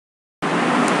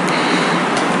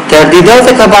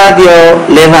تردیدات کبد یا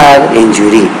لیور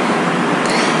اینجوری.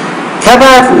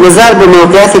 کبد نظر به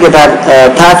موقعیتی که در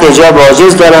تحت اجاب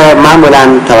عاجز داره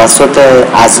معمولا توسط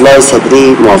عضلای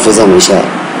صدری محافظه میشه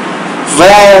و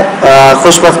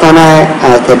خوشبختانه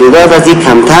تردیدات از این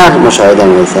کمتر مشاهده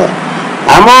میشه.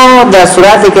 اما در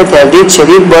صورتی که تردید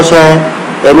شدید باشه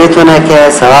میتونه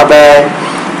که سبب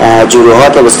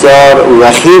جروحات بسیار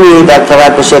وخیمی در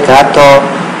کبد بشه که حتی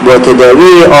با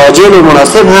تداوی عاجل و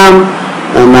مناسب هم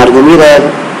مرگ و میر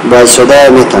باعث شده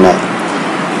میتونه.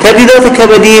 تردیدات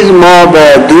کبدی ما به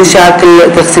دو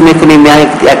شکل تقسیم میکنیم،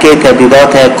 یکی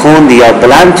تردیدات کند یا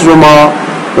بلند تروما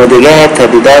و دیگه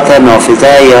تردیدات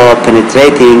نافذه یا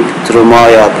پنتریتینگ تروما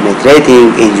یا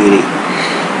پنتریتینگ اینجوری.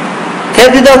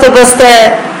 تردیدات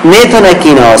بسته میتونه که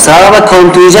اینا سبب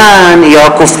کنتوژن یا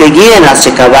کوفتگی نسج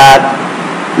کبد،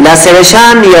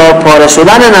 لسرشن یا پاره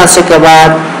شدن نسج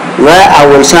کبد و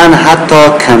اولشن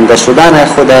حتی کنده شدن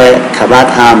خود کبد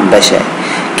هم بشه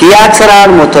که اکثرا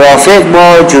مترافق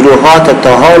با جروحات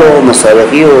تاحال و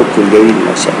مسابقی و کلگوی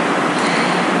باشه.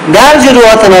 در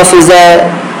جروحات نافذه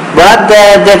باید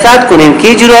دقت کنیم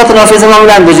که جروحات نافذه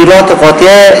معمولا به جروحات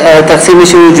قاطعه تقسیم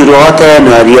میشه و جروحات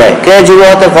ناریه که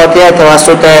جروحات قاطعه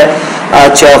توسط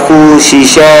چاقو،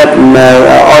 شیشه،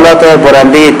 آلات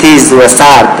برنده تیز و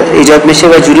سرد ایجاد میشه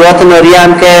و جروحات ناریه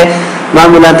هم که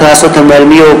معمولا توسط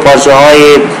مرمی و پارچه های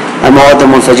مواد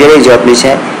منفجره ایجاد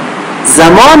میشه.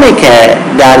 زمانی که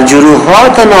در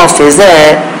جروحات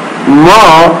نافذه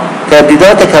ما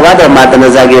تردیدات کبد را مد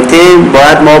نظر گرفتیم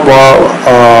باید ما با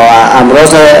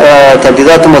امراض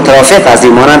تردیدات مترافق از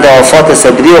این مانند آفات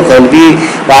صدری و قلبی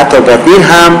و حتی بطنی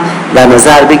هم در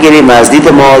نظر بگیریم و از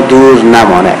دید ما دور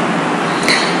نمانه.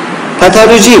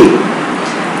 پاتولوژی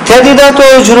تردیدات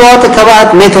و جروحات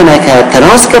کبد میتونه که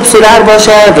ترانس کپسولر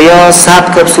باشه و یا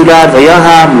سب کپسولر و یا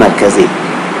هم مرکزی.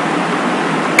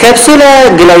 کپسول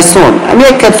گلایسون هم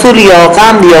یک کپسول یا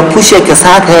قند یا پوشه که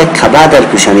سطح کبد را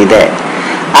پوشانیده.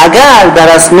 اگر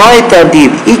در اثناء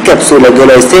تردید این کپسول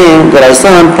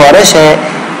گلایسون پاره شه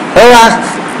هر وقت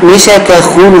میشه که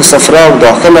خون و صفرا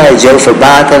داخل جوف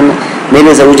بطن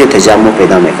میریزه اوج تجمع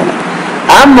پیدا میکنه.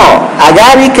 اما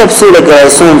اگر این کپسول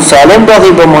گلایسون سالم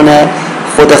باقی بمونه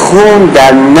خود خون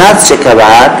در نسج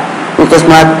کبد اون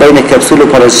قسمت بین کپسول و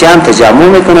پاراشیان تجمع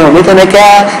میکنه و میتونه که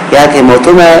یک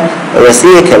هماتوم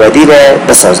وسیع کبدی را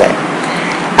بسازه.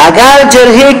 اگر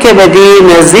جرحی کبدی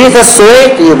نزدیک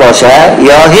سویق باشه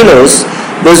یا هیلوس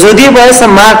به زودی باعث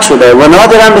مرگ شده و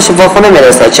نادرا به شفاخانه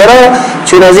میرسه. چرا؟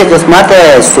 چون از این قسمت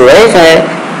سویقه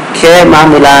که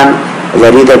معمولا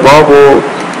ورید باب و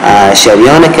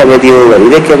شریان کبدی و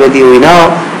ورید کبدی و اینا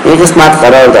این قسمت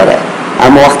قرار داره.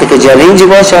 اما وقتی که جرحی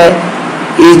باشه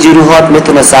این جروحات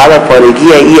میتونه سبب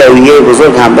پارگی ای اویه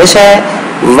بزرگ هم بشه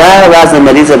و وزن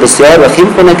مریض بسیار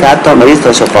وخیم کنه که حتی مریض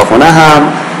تا شفاخانه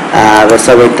هم به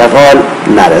سبب انتقال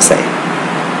نرسه.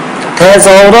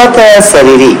 تظاهرات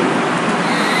سریری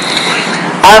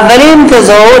اولین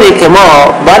تظاهری که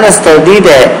ما بعد از تردید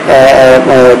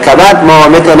کبد ما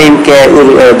میتونیم که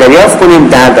دریافت کنیم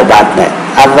درد بطنه.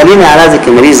 اولین عرضی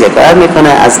که مریض کار میکنه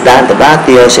از درد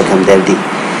بطن یا شکم دردی.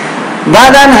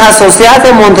 بعداً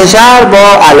حساسیت منتشر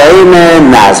با علائم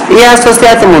نزب. این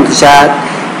حساسیت منتشر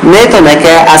میتونه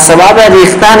که از سبب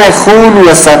ریختن خون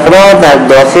و صفرا در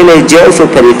داخل جوف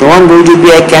پریتوان وجود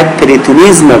بیاره که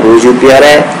پریتونیزم وجود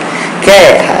بیاره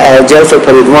که جوف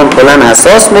پریتوان کلن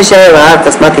حساس میشه و هر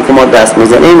قسمتی که ما دست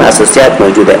میزنیم حساسیت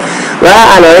موجوده. و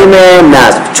علائم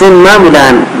نزب چون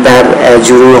معمولا در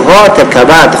جروحات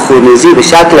کبد خونریزی به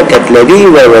شکل کتلوی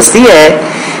و وسیعه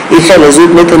این خیلی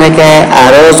زود میتونه که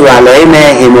اعراض و علائم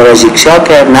هموراژیک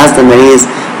شاک نزد مریض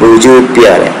وجود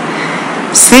بیاره.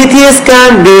 سی-تی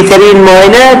اسکن بهترین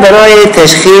معاینه برای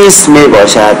تشخیص می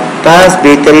باشد. پس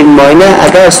بهترین معاینه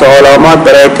اگر سوالات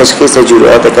برای تشخیص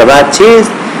جروحات کبد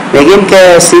چیست؟ میگیم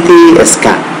که سی-تی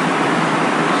اسکن.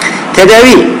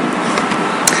 تداوی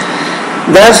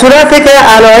در صورتی که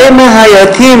علائم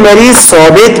حیاتی مریض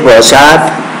ثابت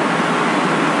باشد.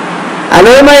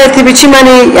 علائم حیاتی به چی معنی؟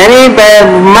 یعنی به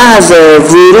محض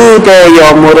ورود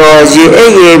یا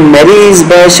مراجعه مریض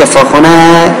به شفاخانه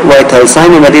وایتال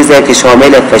ساین مریض که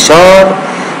شامل فشار،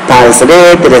 پلس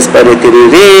ریت،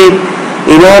 رسپیراتوری ریت،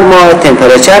 اینا ما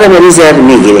تمپراتور مریض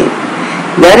میگیریم.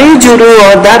 در این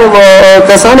جروح در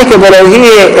کسانی که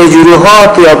برای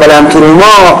جروحات یا بلند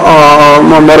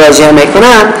تروما مراجعه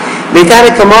میکنن بهتره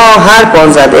که ما هر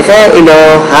 15 دقیقه الی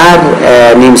هر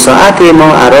نیم ساعت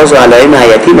ما اعراض و علائم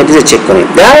حیاتی مریض چک کنیم.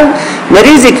 در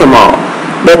مریضی که ما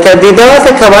به تردیدات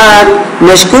کبد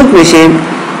مشکوک میشیم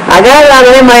اگر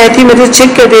علائم حیاتی مریض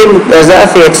چک کردیم در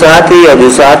ظرف 1 ساعت یا 2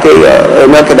 ساعت یا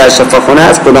ما که در شفاخانه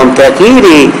است کدام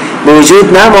تغییری به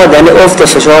وجود نماد، یعنی افت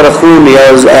فشار خون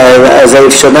یا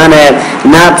ضعیف شدن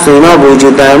نبض و اینا به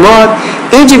وجود نماد،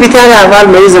 اینجا بیتر اول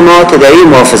مریض ما تداوی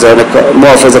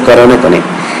محافظه کارانه کنیم.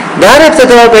 در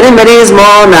ابتدا بریم مریض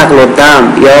ما نقل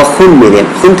الدم یا خون میدیم،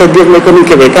 خون تطبیق میکنیم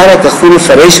که بهتره که خون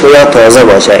فرش و یا تازه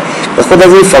باشه. به خود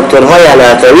از این فاکتورهای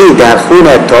علاقوی در خون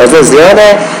تازه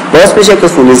زیاده، باعث میشه که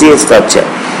خونریزی استاپ شه.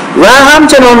 و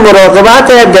همچنان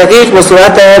مراقبت دقیق به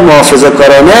صورت محافظه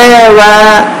کارانه و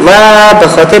به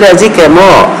خاطر از این که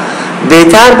ما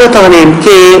بهتر بتانیم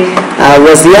که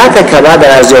وضعیت کبد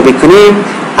ارزیابی کنیم،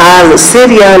 از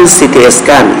سریال سیتی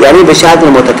اسکن، یعنی به شکل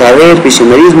متکرر پیش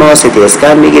مریض ما سیتی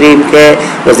اسکن میگیریم که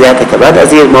وضعیت کبد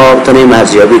از این ما بتانیم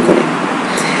ارزیابی کنیم.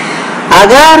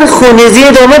 اگر خونریزی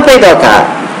ادامه پیدا کرد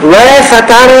و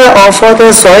خطر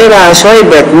آفات سایر اعضای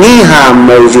بدنی هم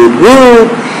موجود بود،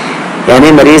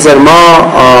 یعنی مریض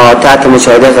ما تحت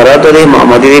مشاهده قرار دادیم،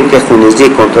 ما دیدیم که خونریزی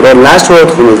کنترل نشد،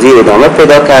 خونریزی ادامه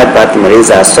پیدا کرد، بعد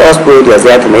مریض حساس بود،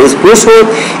 وضعیت مریض بو شد،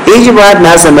 اینجا باید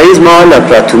نزد مریض ما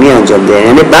لاپاراتومی انجام دهیم،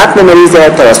 یعنی بطن مریض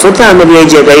توسط عملیه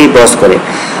جراحی باز کنیم.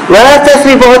 و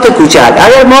تخریبات کوچک،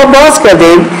 اگر ما باز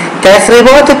کردیم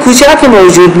تخریبات کوچک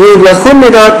موجود بود و خون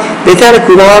میداد، بهتر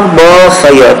کدام با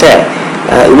خیاطه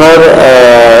اینا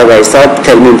رو به حساب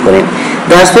ترمیم کنیم.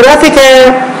 در صورتی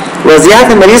که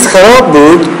وضعیت مریض خراب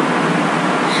بود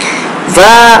و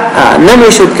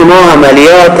نمیشد که ما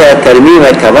عملیات ترمیم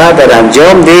کبد را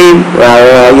انجام دیم و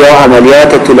یا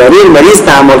عملیات طولانی مریض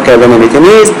تحمل کرده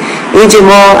نمیتونست، اینجا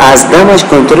ما از دمش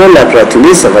کنترل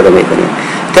لاپاراتومی استفاده میکنیم،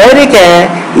 طوری که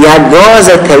یک گاز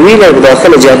طویل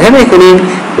داخل جرحه میکنیم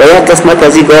و یک قسمت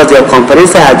از این گاز یا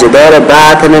کمپرس از جدار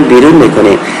بطن بیرون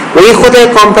میکنیم و این خود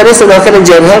کمپرس داخل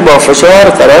جرحه با فشار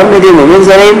قرار میدیم و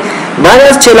میگذاریم. بعد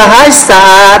از 48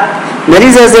 ساعت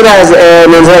مریض از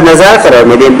نظر قرار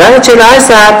میدیم. بعد 48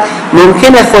 ساعت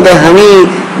ممکنه خود همین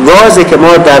گازی که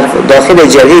ما در داخل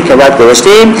جرحه کبد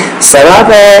گذاشتیم سبب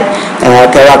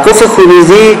توقف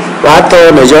خونریزی و حتی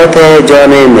نجات جان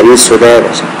مریض شده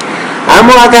باشه.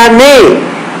 اما اگر نه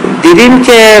دیدیم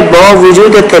که با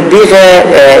وجود تطبیق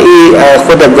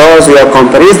خود گاز یا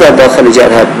کمپرس در داخل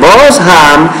جرحه باز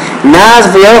هم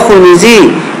نزف یا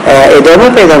خونریزی ادامه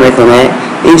پیدا میکنه،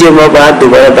 اینجا ما باید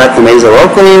دوباره بطن مریض رو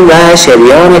کنیم و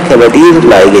شریان کبدی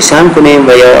لایگشن کنیم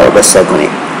و یا بسته کنیم.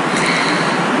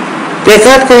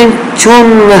 دقت کنیم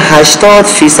چون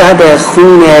 80%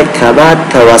 خون کبد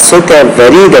توسط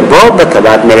ورید باب به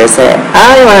کبد میرسه،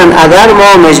 اگر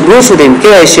ما مجبور شدیم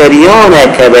که شریان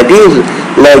کبدی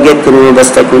لایگت کنیم و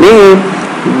بسته کنیم،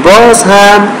 باز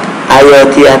هم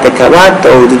حیاتیت کبد تا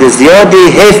حدود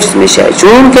زیادی حفظ میشه،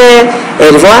 چون که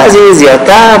ارواز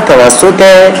زیادتر توسط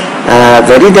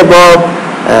ورید باب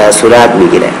صورت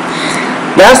میگیره.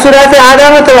 در صورت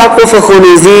عدم توقف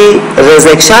خونریزی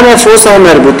رزکشن فوسا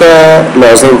مربوطه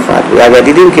لازم خواهد بود. اگر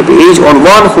دیدیم که به هیچ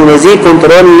عنوان خونریزی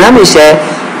کنترل نمیشه،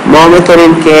 ما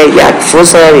میتونیم که یک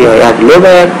فوسا یا یک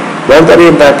لوبر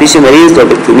برداریم و پیش مریض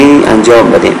لوبکتومی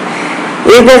انجام بدیم.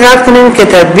 این دقت کنیم که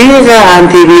تطبیق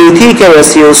آنتی بیوتیک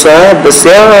وسیع صاحب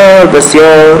بسیار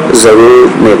بسیار ضرور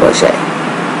می باشه.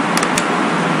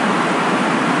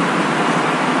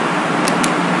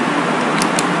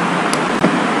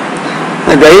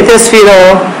 در این تصویر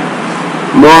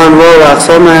ما انواع و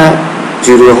اقسام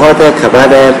جروحات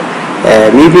کبد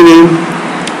می بینیم،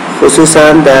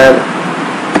 خصوصا در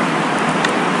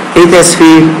این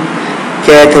تصویر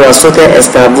که توسط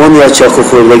استبون یا چاقو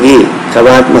خوردگی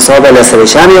کبد مصاب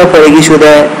لسرشن یا پارگی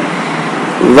شده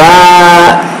و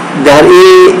در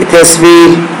این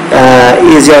تصویر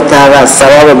این زیادتر از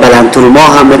سبب بلندترما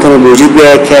هم میتونه وجود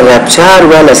بیاید که رپچر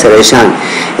و لسرشن.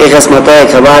 یک قسمت های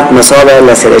کبد مصاب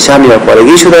لسرشن یا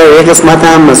پارگی شده و یک قسمت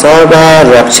هم مصاب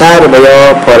رپچر و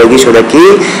یا پارگی شده که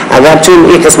اگر چون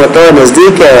این قسمت های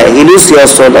نزدیک هیلوس یا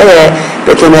سوله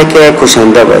بتونه که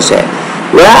کشنده باشه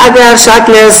و اگر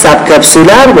شکل سب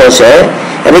کپسولر باشه،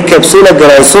 یعنی کپسول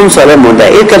گلایسون سالم مونده.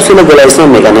 این کپسول گلایسون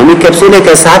میگن، یعنی کپسولی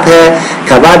که سطح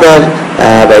کبد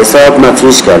به حساب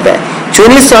مفروش کرده، چون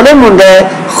این سالم مونده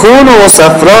خون و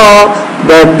صفرا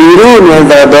به بیرون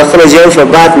در داخل جوف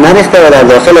بعد نریخته و در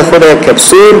داخل خود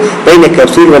کپسول بین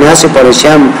کپسول و نسج پارشی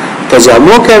هم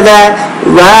تجمع کرده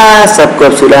و سب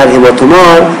کپسولر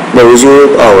هیماتومار به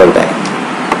وجود آورده.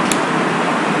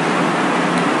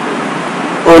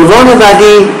 عنوان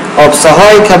بعدی آبسه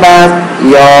های کبد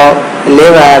یا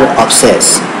لیور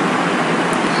آبسس.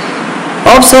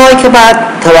 آبسه های کبد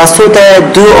توسط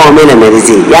دو عامل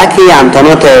مریضی، یکی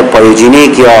انتانات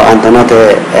پایوژنیک یا انتانات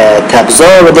تبزا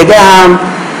و دیگه هم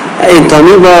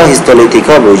انتانی با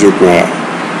هیستولیتیکا وجود میه.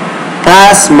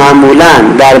 پس معمولا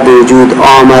در وجود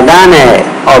آمدن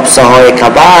آبسه‌های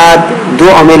کبد دو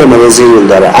عامل مریضی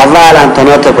داره. اول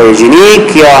انتانات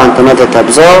پایوژنیک یا انتانات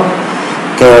تبزا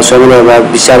که شامل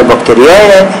بیشتر باکتریای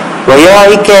و یا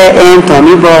ای که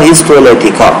انتانی با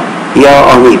هیستولوتیکا یا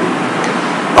آمیب.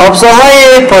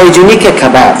 آبسه‌های پایوژنیک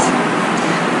کبد،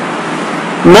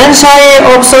 منشأ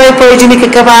آبسه‌های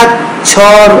پایوژنیک کبد 4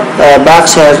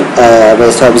 بخش به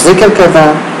حساب ذکر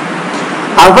کردم.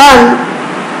 اول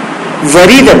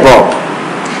ورید باب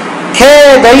که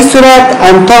در این صورت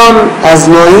انتان از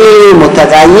ناحیه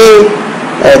متغیر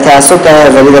توسط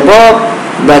ورید باب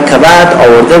به کبد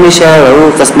آورده میشه و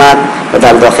اون قسمت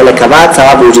در داخل کبد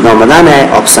سبب وجود آمدن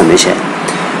آبسه میشه.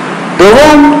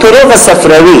 دوم طرق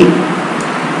صفراوی،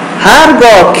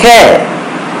 هرگاه که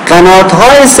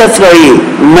قنات‌های صفراوی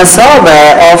مصاب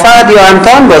آفت یا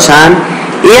انتان باشند،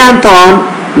 این انتان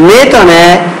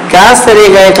میتونه که از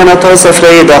طریق قنات‌های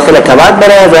صفراوی داخل کبد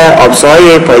بره و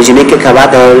آبسه‌های پایوژنیک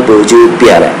کبد به وجود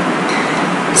بیاره.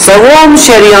 سوم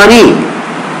شریانی،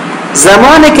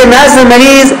 زمانی که نزد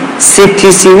مریض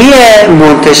سپتیسیمی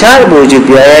منتشر به وجود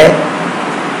بیاره،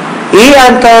 این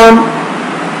انتان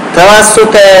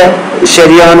توسط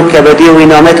شریان کبدی و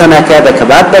اینا میتونه که به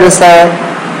کبد برسه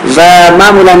و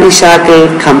معمولا این شکل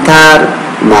کمتر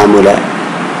معموله.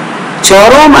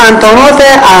 چهارم انتانات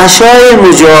احشای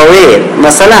مجاور،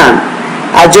 مثلا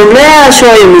از جمله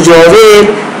احشای مجاور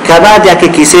کبد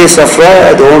یک کیسه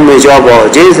صفرا دوم اجاب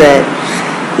عاجزه.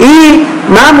 این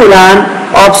معمولا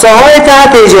آبسه‌های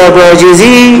تحت اجاب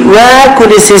عاجزی و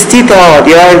کولسیستیتات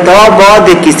یا التهاب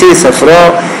باد کیسه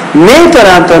صفرا میتونه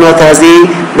انتانات ازی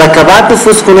و کبد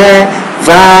نفوذ کنه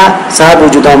و سبب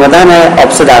وجود آمدن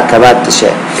آبسه در کبد بشه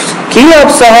که این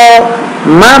آبسه ها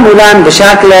معمولا به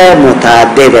شکل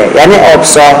متعدده، یعنی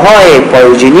آبسه های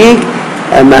پایوژنیک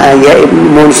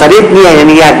منفرد نیه،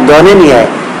 یعنی یک دانه نیه.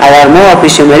 اگر ما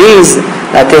پیش مریض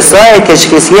تست‌های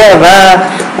تشخیصیه و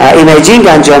ایمیجینگ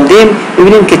انجام دیم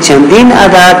ببینیم که چندین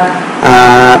عدد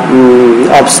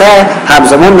آبسه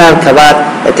همزمان در کبد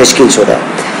تشکیل شده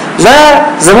و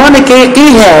زمانی که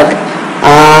قیه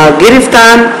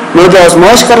گرفتن مورد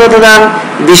آزمایش قرار دادن،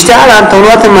 بیشتر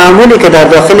انتانات معمولی که در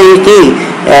داخل قی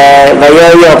و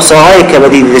یا آبسه‌های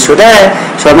کبدی دیده شده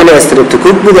شامل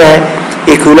استرپتوکوک بوده،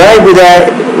 ایکولای بوده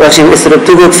و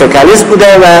استرپتوکوک فکالیس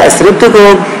بوده و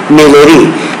استرپتوکوک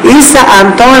میلری. این سه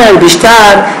انتان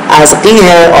بیشتر از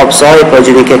قیه آبسه‌های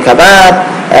پایوژنیک کبد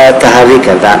تحریک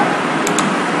کردن.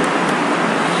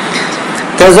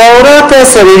 تظاهرات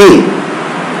سریری،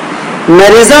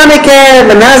 مریضانی که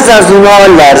به نزد از اونا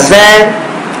لرزه،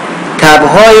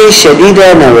 تبهای شدید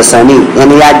نوسانی،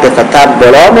 یعنی یک دفعه تب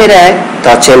بالا میره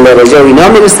تا 40 درجه و اینا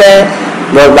میرسه،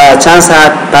 بعد چند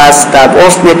ساعت پس تب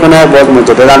افت میکنه، باز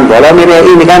مجددا بالا میره،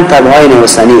 این میگن تبهای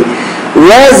نوسانی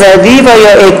و زدی و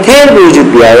یا اکتر به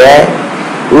وجود بیاره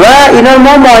و اینا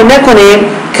ما معاینه کنیم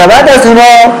که بعد از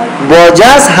اونا با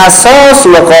جذب حساس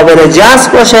و قابل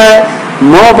جذب باشه،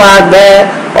 ما باید به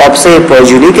آبسه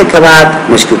پایوژنیک کبد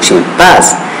مشکوک شیم.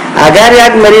 پس اگر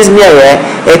یک مریض میایه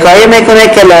حکایه میکنه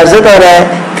که لرزه داره،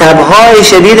 تبهای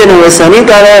شدید نوسانی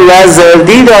داره و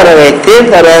زردی داره و اکتر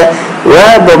داره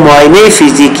و با معاینه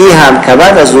فیزیکی هم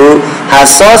کبد از او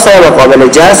حساس و قابل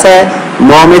جذب،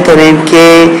 ما میتونیم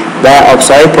که به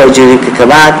آبسه‌های پایوژنیک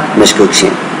کبد مشکوک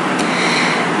شیم.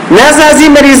 نزد از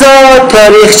این مریضا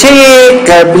تاریخچه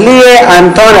قبلی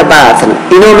انتان بطن،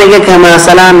 اینو میگه که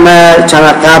مثلا من چند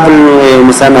قبل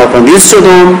مثلا آپاندیس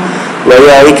شدم و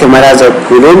یا ای که مرض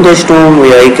کولون داشتم و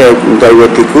یا ای که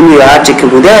دیابتیکون یا هرچی که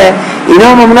بوده،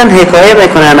 اینا معمولا حکایه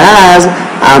میکنن از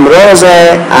امراض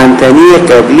انتانی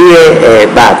قبلی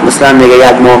بعد. مثلا میگه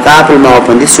یک ماه قبل من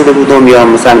آپاندیس شده بودم یا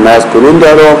مثلا مرض کولون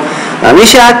دارم. همین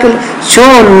شکل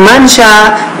چون منشأ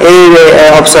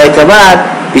آبسه‌های کبد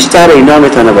بیشتر اینا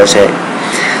میتونه باشه.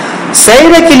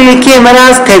 سیر کلینیکی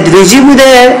مرض تدریجی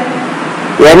بوده،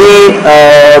 یعنی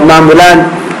معمولا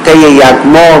طی یک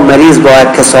ماه مریض با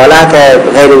کسالت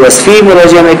غیر وصفی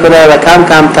مراجعه میکنه و کم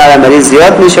کم تر مریض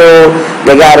زیاد میشه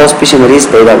و دیگه عرض پیش مریض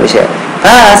پیدا میشه.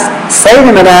 پس سیر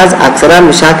مرض اکثرا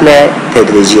به شکل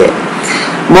تدریجیه.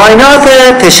 معاینات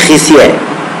تشخیصیه،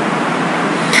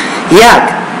 یک،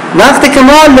 وقتی که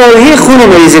ما لوحه خون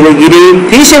مریض بگیریم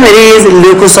پیش مریض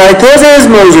لیوکوسایتوزیس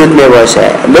موجود می باشه.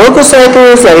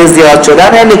 لیوکوسایتوز یعنی زیاد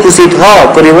شدن لیوکوسیت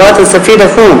ها، کریات سفید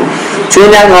خون، چون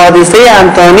یک حادثه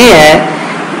انتانیه،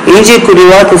 اینجا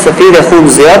کریات سفید خون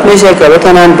زیاد میشه که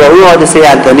بتونن با اون حادثه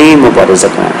انتانی مبارزه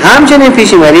کنن. همچنین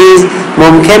پیش مریض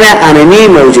ممکنه انمی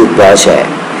موجود باشه،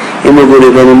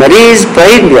 هموگلوبین مریض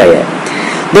پایین بیایه.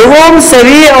 دوم،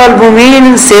 سویه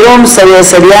آلبومین سرم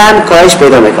سریعا کاهش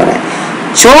پیدا میکنه.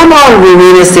 چون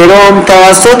آلبومین سرم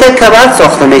توسط کبد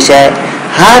ساخته میشه،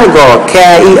 هرگاه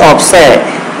که این آبسه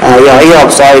یا این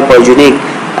آبسه های پایوژنیک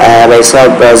به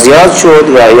حساب زیاد شد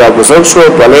یا بزرگ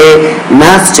شد، ولی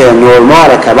نسج نرمال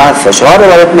کبد فشار رو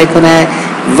وارد میکنه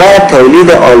و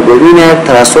تولید آلبومین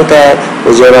توسط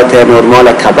حجرات نرمال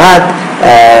کبد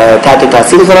تحت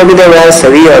تاثیر قرار میده و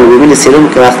سوی آلبومین سیروم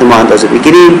که وقتی ما اندازه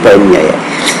بگیریم پایین میاد.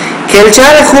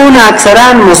 کلچر خون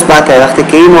اکثرا مثبته. وقتی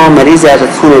که ما مریض از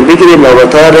خون بگیریم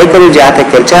لابراتوار کنیم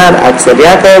جهت کلچر،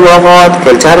 اکثریت اوقات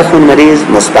کلچر خون مریض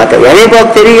مثبته، یعنی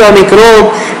باکتری یا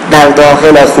میکروب در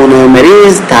داخل خون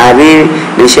مریض تحلیل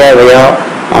میشه و یا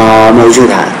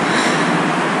موجود هست.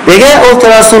 دیگه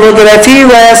اولتراسونوگرافی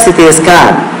و سیتی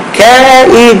اسکن که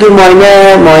این دو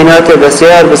معاینات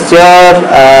بسیار بسیار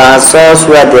حساس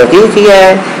و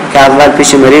دقیقیه که اول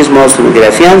پیش مریض ما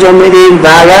سونوگرافی انجام میدیم و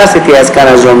اگر سیتی اسکن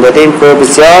انجام دادیم که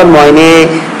بسیار معاینه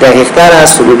دقیق‌تر از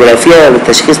سونوگرافی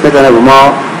و تشخیص میتونه به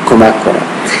ما کمک کنه.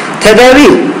 تداوی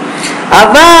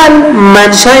اول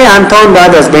منشأ انتان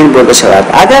باید از بین برده شود.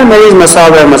 اگر مریض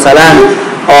مثلا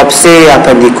آبسه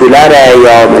اپندیکولره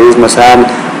یا مریض مثلا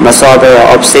مصاب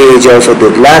آبسه جوف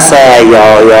دوگلاس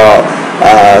یا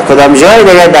کدام جای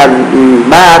دیگه در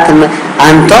بطن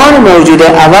انتان موجوده،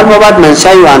 اول ما باید منشأ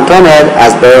و انتان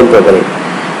از بین ببریم.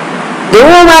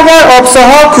 دوم اگر آبسه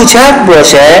ها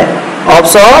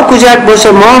کوچک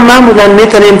باشه ما معمولا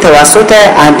میتونیم توسط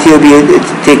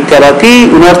آنتیبیوتیک تراپی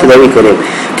اونا رو تداوی کنیم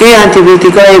که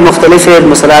آنتیبیوتیک های مختلف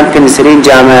مثلا پنیسیلین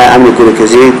جمع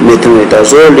امیکلوکوزید،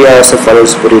 مترونیدازول یا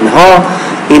سفالوسپورین ها،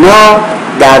 اینا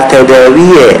در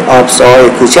تداوی آبسه های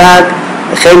کوچک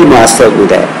خیلی موثر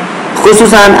بوده،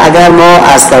 خصوصا اگر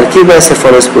ما از ترکیب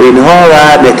سفالوسپورین ها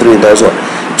و مترونیدازول،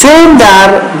 چون در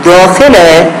داخل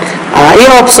این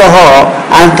آبسه ها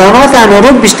انتانات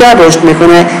اناروب بیشتر رشد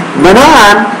میکنه،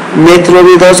 بنابراین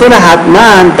مترونیدازول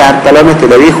حتما در پلان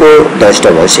تداوی خود داشته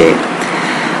باشه.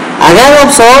 اگر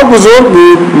آبسه ها بزرگ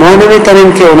بود ما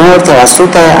نمیتونیم که اونها رو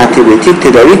توسط آنتیبیوتیک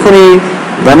تداوی کنیم،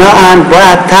 بنابراین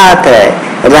باید تحت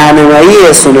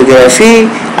راهنمایی سونوگرافی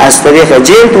از طریق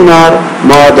جلد اونها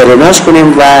ما درناژ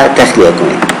کنیم و تخلیه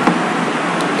کنیم.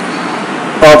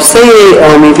 آبسه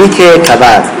آمیبیک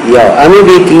کبد یا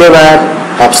آمیبیک لیور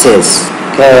ابسس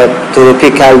که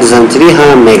تروپیکال دیزنتری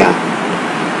هم میگن.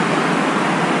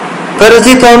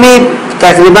 پارازیت آمیب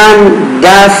تقریبا 10%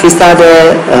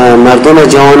 مردم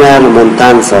جهان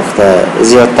منتن ساخته،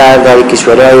 زیادتر در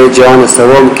کشورهای جهان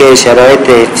سوم که شرایط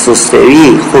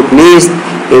اقتصادی خوب نیست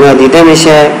اینا دیده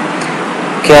میشه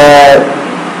که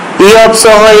این آبسه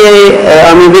های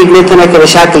آمیبیک میتونه که به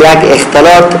شکل یک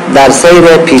اختلاط در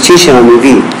سیر پیچش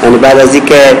آمیبی، یعنی بعد از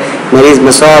اینکه مریض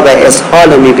مصاب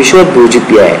اسهال آمیبی شد به وجود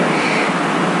بیاید.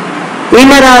 این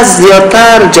مرض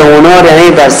زیادتر جوانان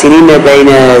یعنی در سنین بین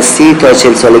 30 تا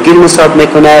 40 سالگی مصاب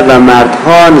میکنه و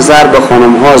مردها نظر به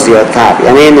خانمها زیادتر،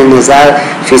 یعنی نظر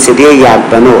فیصدی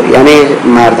 1:9، یعنی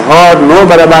مردها 9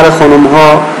 برابر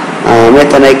خانمها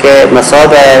میتونه که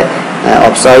مصاب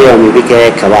آبسه های آمیبیک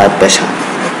کبد بشن.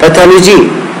 پاتولوژی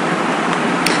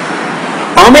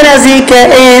عامل از این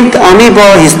که این آمیبا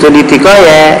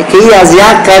هیستولیتیکایه که این از یک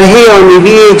قرحه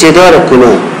آمیبی جدار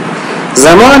کنون،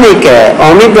 زمانی که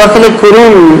آمیب داخل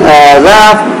کرون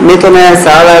رفت میتونه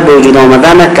سبب به وجود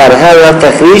آمدن قرحه و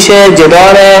تخریش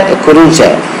جدار کرون شه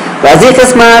و از این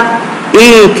قسمت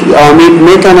این آمیب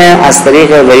میتونه از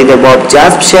طریق ورید باب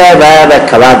جذب شه و به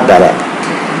کبد بره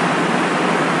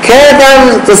که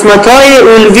در قسمت‌های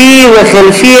علوی و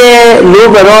خلفی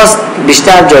لوب راست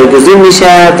بیشتر جایگزین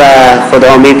میشه و خود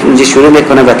آمیب اونجا شروع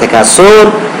میکنه به تکثر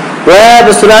و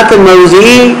به صورت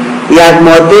موضعی یک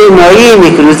ماده مایی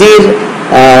میکروزیر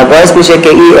باعث میشه که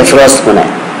این افراز کنه.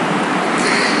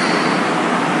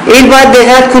 این باید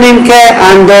دقت کنیم که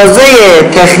اندازه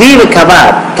تخریب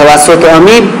کبد توسط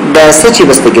آمیب به سه چی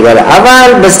بستگی داره.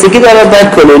 اول بستگی داره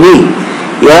به کلونی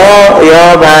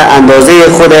یا به اندازه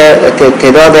خود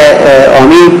تعداد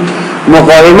آمیب،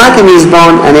 مقاومت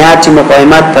میزبان، یعنی هرچی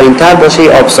مقاومت پایین‌تر باشه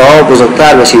آبسه ها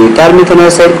بزرگتر و شدیدتر میتونه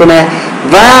سیر کنه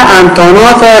و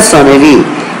انتانات ثانوی،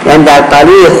 یعنی در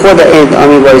پهلوی خود این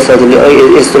آمیبا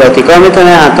استراتیکا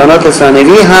میتونه انتانات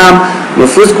ثانوی هم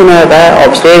نفوذ کنه و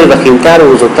آبسه وخیمتر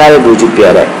و بزرگتر وجود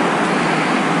بیاره.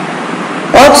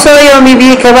 آبسه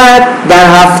آمیبی که بعد در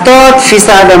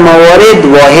 70% موارد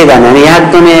واحدن، یعنی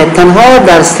یک دونه، تنها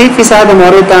در 30%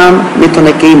 موارد هم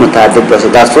میتونه که متعدد باشه،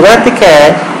 در صورتی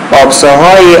که آبسه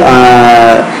های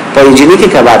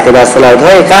پایوژنیک کبد که در سلاید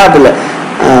های قبل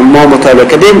ما مطالعه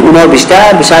کردیم اونا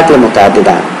بیشتر به شکل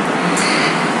متعددن.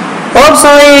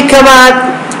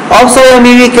 آبسه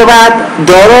آمیبی کبد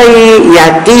دارای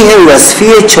یک قیح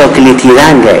وصفی چاکلیتی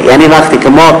رنگه، یعنی وقتی که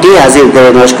ما قیح از این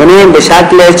درناژ کنیم به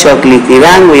شکل چاکلیتی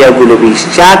رنگ و یا گلابی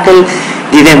شکل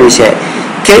دیده میشه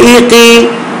که این قیح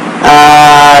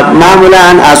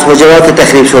معمولا از حجرات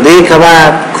تخریب شده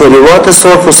کبد کلیوات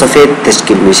سرخ و سفید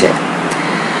تشکیل میشه.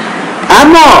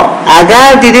 اما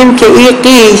اگر دیدیم که این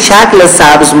قی شکل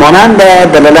سبز مانند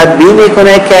دلالت بی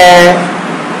میکنه که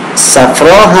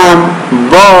صفرا هم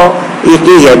با این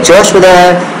قی یک جا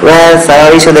شده و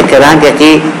فراری شده که رنگ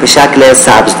قی به شکل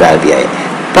سبز در بیایه.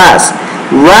 پس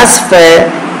وصف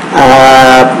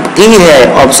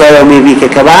قیه آبسای آمیبی که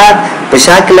کبد به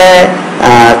شکل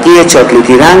قیه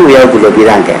چاکلیتی رنگ یا گلابی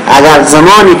رنگه. اگر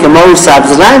زمانی که ما اون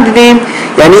سبز رنگ دیدیم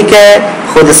یعنی که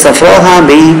خود صفرا هم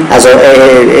به این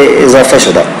اضافه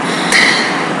شده.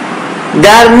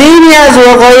 در نیمی از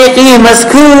وقایع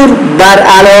مذکور بر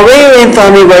علاوه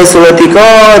انتانی بایسولاتیکا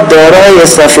دارای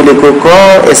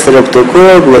استافیلوکوکا،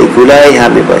 استرپتوکوک و ایکولای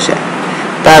هم می باشه.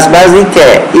 پس بعضی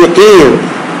که این قیر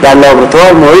در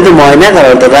لابراتوار مورد معاینه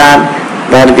قرار دادن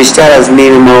در بیشتر از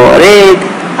نیم موارد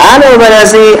علاوه بر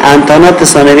از انتانات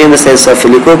ثانوی مثل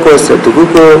استافیلوکوک و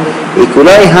استرپتوکوک و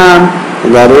ایکولای هم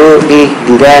در روی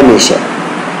دیده میشه.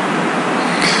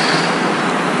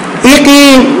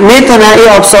 ایقی میتونه این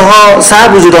آبساها سر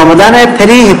وجود آمدن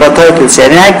پری هیپاتایتیس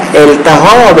یعنی یک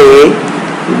التهاب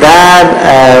در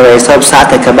حساب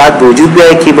سطح کبد وجود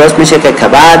بیاید که باعث میشه که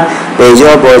کبد به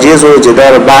جای باجز و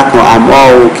جدار بطن و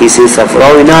امعا و کیسه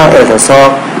صفرا و اینا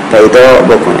التصاق پیدا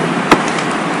بکنه.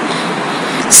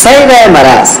 سیر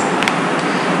مرض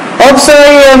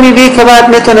آبسای آمیبی کبد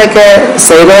میتونه که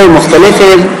سیرهای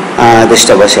مختلفی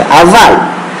داشته باشه. اول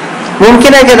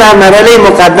ممکنه که در مرحله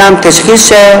مقدم تشخیص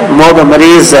شه، ما به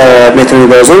مریض میتونیم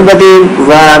دازول بدیم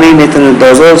و همین میتونیم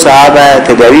دازول صاحب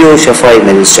تداوی و شفای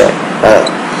مریض شه.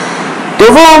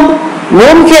 دوم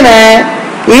ممکنه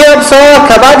این آبسا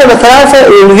کبد به طرف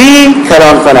علوی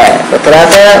کران کنه، به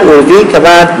طرف علوی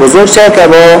کبد بزرگ شه که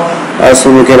با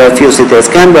سونوگرافی و سیتی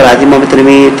اسکن برای ما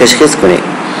میتونیم تشخیص کنیم.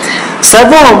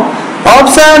 سوم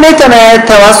آبسا میتونه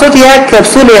توسط یک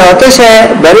کپسول احاطه شه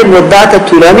برای مدت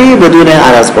طولانی بدون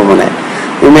عرض بمونه.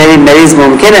 این مریض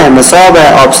ممکنه مصاب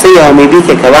آبسه آمیبی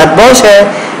که کبد باشه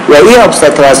و این آبسا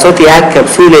توسط یک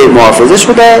کپسول محافظه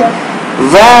شده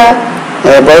و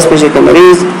باعث میشه که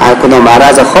مریض هر کدام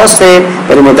عرض خاصه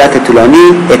برای مدت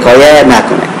طولانی حکایه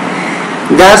نکنه.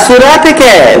 در صورتی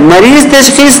که مریض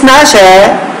تشخیص نشه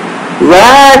و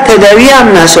تداوی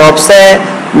هم نشه آبسه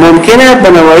ممکنه به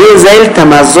نوعی زیل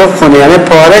تمزق کنه یعنی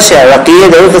پارشه و قیه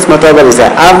در این قسمت ها بریزه.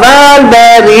 اول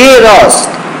به ریه راست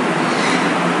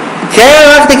که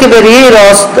وقتی که به ریه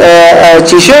راست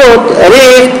چی شد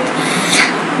ریخت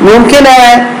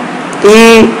ممکنه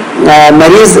این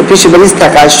مریض پیش مریض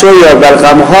تقشع یا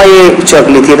بلغمهای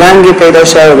چاکلیتی رنگی پیدا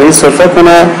شه و مریض سرفه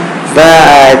کنه و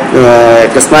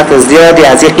قسمت زیادی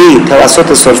از این قی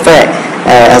توسط سرفه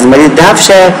از مریض دفع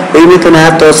شه و این میتونه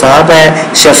حتی صاحب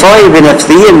شفای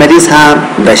بنفسی مریض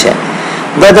هم بشه.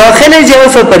 و داخل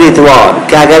جوف پریتوان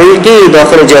که اگر این قی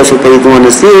داخل جوف پریتوان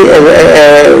نسی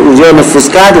اونجا نفوذ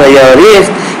کرد و یا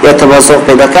ریخت یا تماسق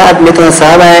پیدا کرد میتونه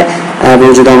صاحب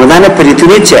وجود آمدن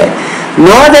پریتونیت شه.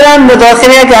 نادرن به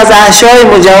داخل یک از احشای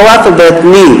مجوف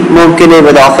بطنی ممکنه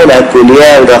به داخل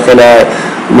کلیه و داخل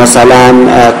مثلا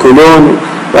کلون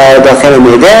و داخل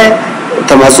معده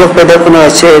تمزق پیدا کنه و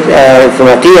چه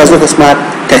فوقی از اون قسمت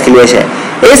تخلیه شه.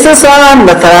 استثناء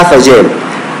به طرف جلد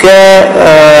که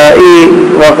این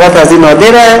واقعات از این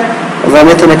نادره و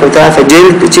میتونه که به طرف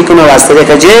جلد چی کنه و از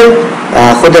طریق جلد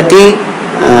خود قی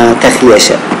تخلیه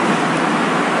شه.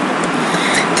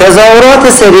 تظاهرات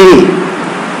سریری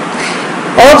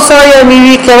آبسای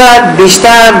آمیبی کبد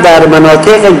بیشتر در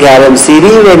مناطق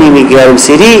گرمسیری و نیمه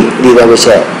گرمسیری دیده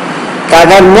بشه که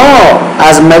اگر ما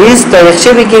از مریض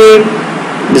تاریخچه بگیریم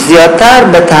زیادتر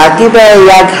به تعقیب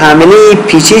یک حمله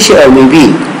پیچش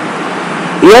آمیبی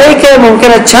یا که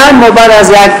ممکنه چند ماه بعد از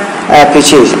یک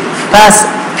پیچش. پس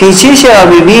پیچش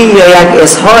آمیبی یا یک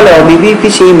اسهال آمیبی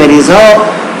پیش این مریض ها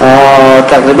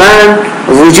تقریبا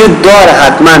وجود داره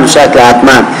حتما شکل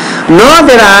حتما.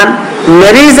 نادرن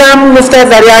مریض هم گفته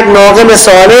در یک ناقل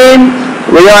سالم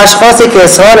و یا اشخاصی که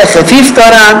اسهال خفیف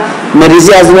دارن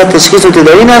مریضی از اونها تشخیص و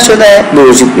تداوی نشده به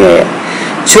وجود میآید.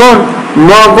 چون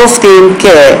ما گفتیم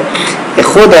که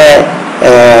خود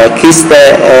کیست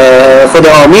خود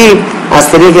آمیب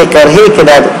از طریق کرهی که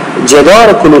در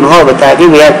جدار کلون ها به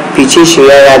تعقیب یک پیچش یا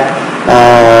یک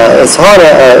اظهار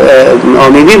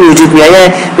آمیبی وجود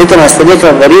میآید میتونه از طریق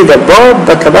ورید باب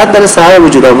و کبد در صحای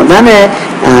وجود آمدن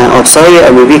آبسای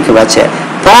آمیبی کبد شه.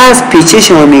 پس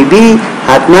پیچش آمیبی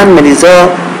حتما مریضا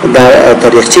در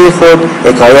تاریخچه خود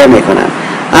حکایه میکنن.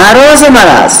 اعراض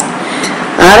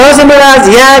مرض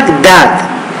یک درد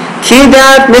که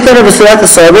درد میتونه به صورت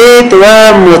ثابت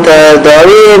و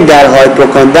متداوم در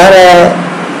هایپوکاندر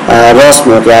راست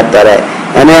موقعیت داره.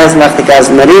 یعنی از وقتی که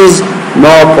از مریض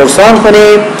ما پرسان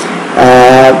کنیم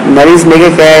مریض میگه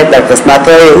که در قسمت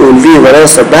های اولوی برای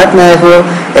صحبت نخو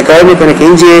اکرار میکنه که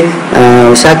اینجا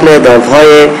شکل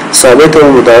دردهای ثابت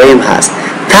و مداوم هست.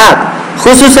 تب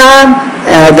خصوصا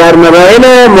در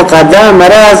مراحل مقدم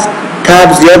مرض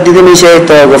تب زیاد دیده میشه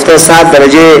تا گفته 100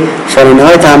 درجه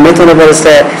فارنهایت هم میتونه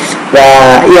برسه و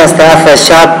این از طرف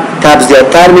شب تب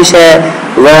زیادتر میشه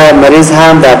و مریض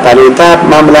هم در پلوی تب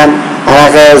معمولا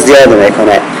عرق زیاد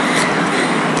میکنه.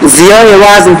 زیای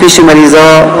وزن پیش مریضا،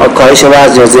 کاهش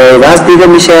وزن یا زیای وزن دیده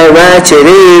میشه و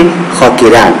چهره خاکی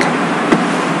رنگ.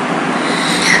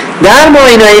 در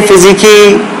معاینه‌های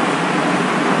فیزیکی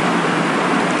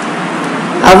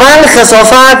اول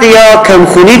خسافت یا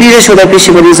کمخونی دیده شده پیش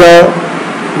مریضا،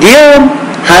 دیوم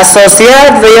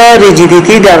حساسیت و یا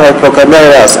ریجیدیتی در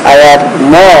هایپوکاندر راست. اگر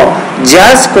ما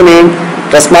جذب کنیم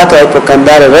قسمت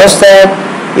هایپوکاندر راست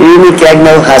اینی که یک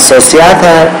نوع حساسیت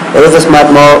هست و قسمت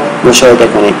ما مشاهده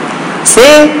کنیم. 3.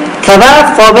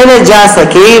 کبد قابل جذب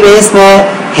که به اسم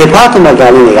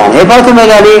هپاتومگالی میگن.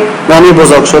 هپاتومگالی یعنی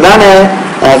بزرگ شدن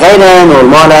غیر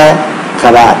نرمال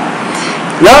کبد.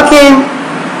 لکن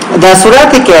در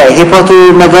صورتی که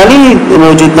هپاتومگالی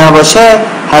موجود نباشه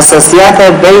حساسیت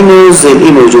بین و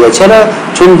ضلعی موجوده. چرا؟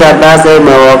 چون در بعض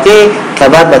مواقع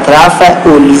کبد به طرف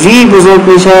اولوی بزرگ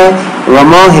میشه و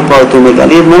ما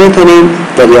هپاتومگالی نمیتونیم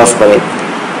دریافت کنیم.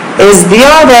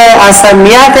 ازدیاد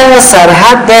اهمیت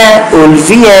سرحد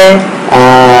اولوی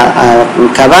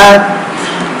کبد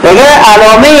دیگه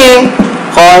علامه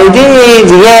قاعده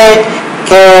دیگه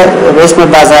که به اسم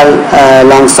بازل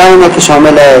لانگساینه که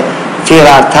شامل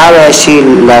فیور تب،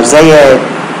 شیل، لرزه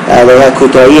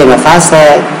کوتاهی نفس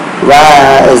و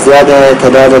ازدیاد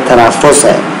تعداد تنفس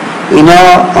اینا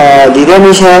دیده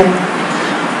میشه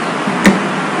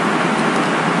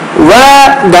و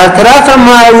در طرف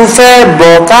معروفه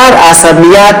باقر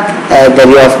عصبیت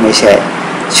دریافت میشه.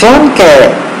 چون که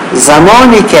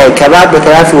زمانی که کبد به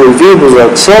طرف اولوی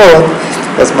بزرگ شد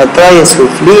قسمت‌های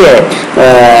سفلی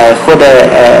خود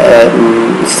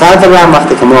صدر هم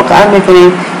وقتی که ما کار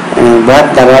میکنیم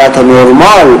باید در حالت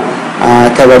نرمال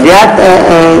تبدیت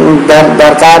در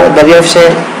قرار دریافت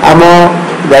شه، اما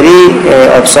در این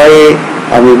ابسای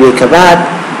عمیقی کبد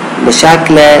به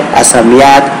شکل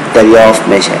عصبیت دریافت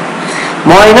میشه.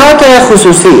 معاینات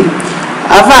خصوصی: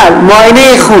 اول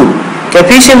معاینه خون که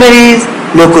پیش مریض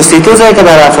لوکوسیتوزه که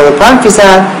در 75%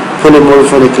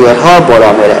 پلیمورفولیکولرها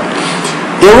بالا میره.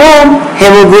 دوم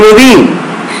هموگلوبین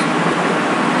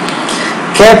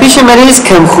که پیش مریض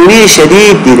کمخونی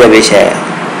شدید دیده بشه.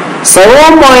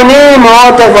 سوم معاینه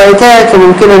مواد غایطه که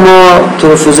ممکنه ما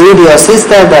تروفوزوید یا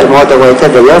سیستر در مواد غایطه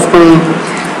دریافت کنیم.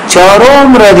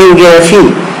 چهارم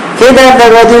رادیوگرافی که در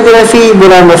رادیوگرافی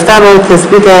بلند رفتن و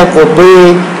تثبیت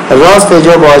قبه راست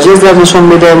جا عاجز در نشان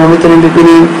میده، ما میتونیم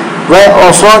ببینیم و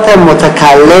آفات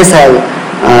متکلس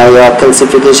یا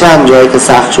کلسیفیکیشن جایی که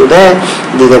سخت شده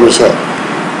دیده میشه.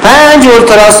 5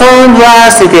 اولتراساوند یا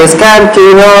سیتی اسکن که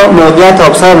اینا موقعیت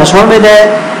آبسار نشان میده.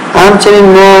 همچنین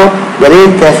ما برای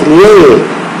تخلیه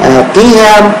قی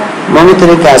هم ما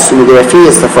میتونیم که از سونوگرافی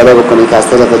استفاده بکنیم که از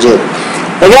طریق جلد.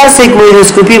 اگر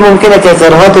سیگمویدوسکوپی ممکنه که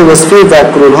قرحات وصفی در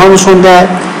کرون ها نشون ده.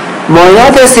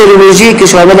 معاینات سیرولوژی که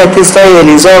شامل تستای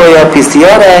الیزا و یا پی سی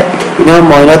آر اینا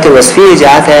معاینات وصفی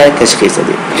جهت تشخیص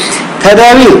دید.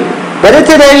 تداوی: برای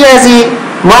تداوی از این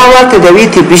ما اول تداوی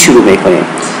طبی شروع میکنیم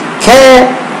که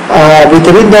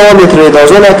ویتامین D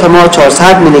مترونیدازول که ما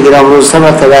 400 میلی گرم روز 3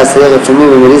 مرتبه از طریق فمی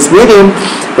به مریض میدیم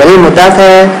برای مدت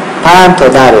 5 تا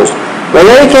 10 روز. و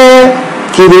یا که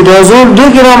تیریدازول 2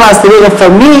 گرم از طریق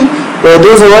فمی و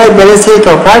دوز واحد برای 3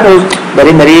 تا 5 روز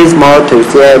برای مریض ما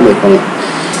توصیه میکنیم.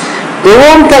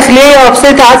 دوم تخلیه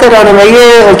آبسه تحت راهنمایی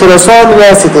اولتراساوند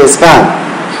و سیتی اسکن.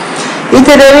 این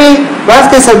تداوی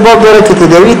وقت سبب داره که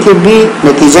تداوی طبی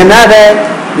نتیجه نده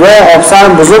و آبسه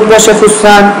بزرگ باشه،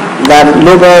 خصوصا در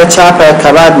لوب چپ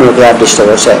کبد موقعیت داشته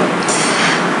باشه.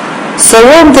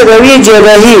 سوم تداوی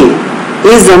جراحی.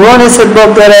 این زمان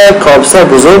سبب داره که آبسه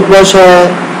بزرگ باشه،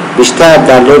 بیشتر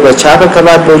در لوب چپ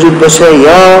کبد وجود باشه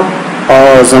یا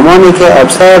زمانی که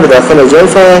آبسه به داخل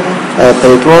جوف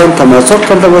پریتون تماسک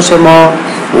کرده باشه. ما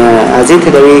از این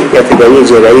تداوی یا تداوی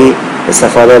جراحی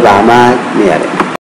استفاده به عمل میاریم.